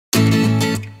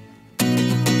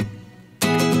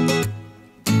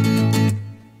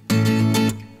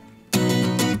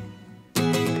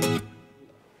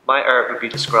My art would be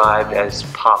described as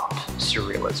pop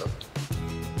surrealism.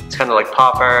 It's kind of like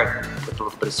pop art with a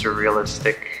little bit of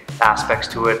surrealistic aspects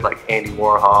to it, like Andy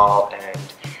Warhol and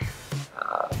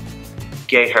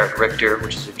Gerhard Richter,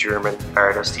 which is a German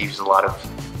artist. He used a lot of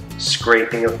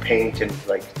scraping of paint and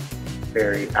like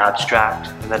very abstract.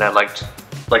 And then I liked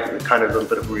kind of a little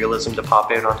bit of realism to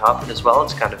pop in on top of it as well.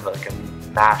 It's kind of like a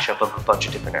mashup of a bunch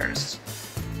of different artists.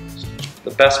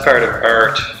 The best part of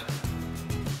art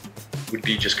would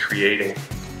be just creating,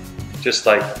 just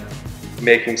like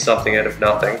making something out of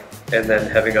nothing and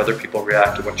then having other people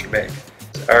react to what you make.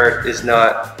 Art is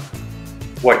not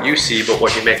what you see, but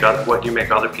what you make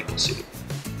other people see.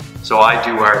 So I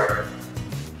do art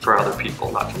for other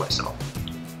people, not for myself.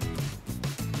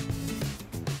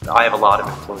 I have a lot of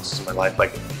influences in my life.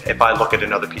 Like if I look at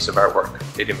another piece of artwork,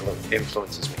 it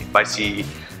influences me. If I see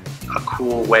a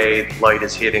cool way light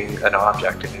is hitting an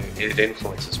object, and it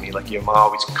influences me. Like I'm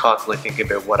always constantly thinking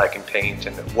about what I can paint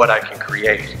and what I can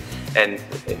create. And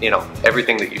you know,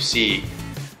 everything that you see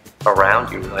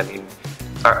around you, I mean,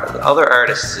 other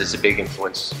artists is a big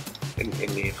influence in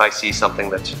me. If I see something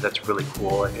that's really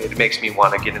cool, it makes me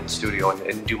want to get in the studio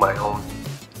and do my own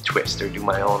twist or do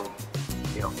my own,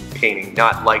 you know, painting.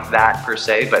 Not like that per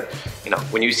se, but you know,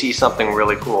 when you see something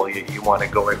really cool, you want to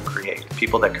go out and create.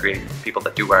 People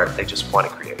that do art, they just want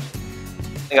to create.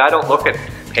 I don't look at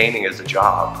painting as a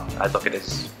job. I look at it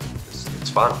as it's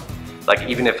fun. Like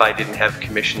even if I didn't have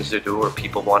commissions to do or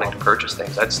people wanting to purchase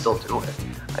things, I'd still do it.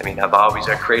 I mean,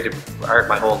 I created art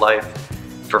my whole life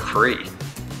for free.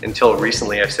 Until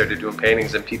recently I started doing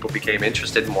paintings and people became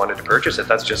interested and wanted to purchase it.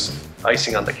 That's just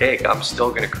icing on the cake. I'm still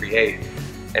going to create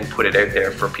and put it out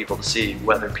there for people to see,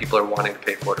 whether people are wanting to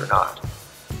pay for it or not.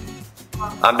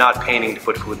 I'm not painting to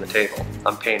put food on the table.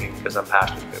 I'm painting because I'm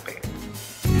passionate about painting.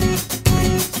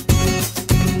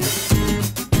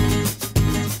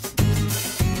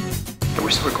 We're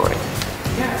still recording.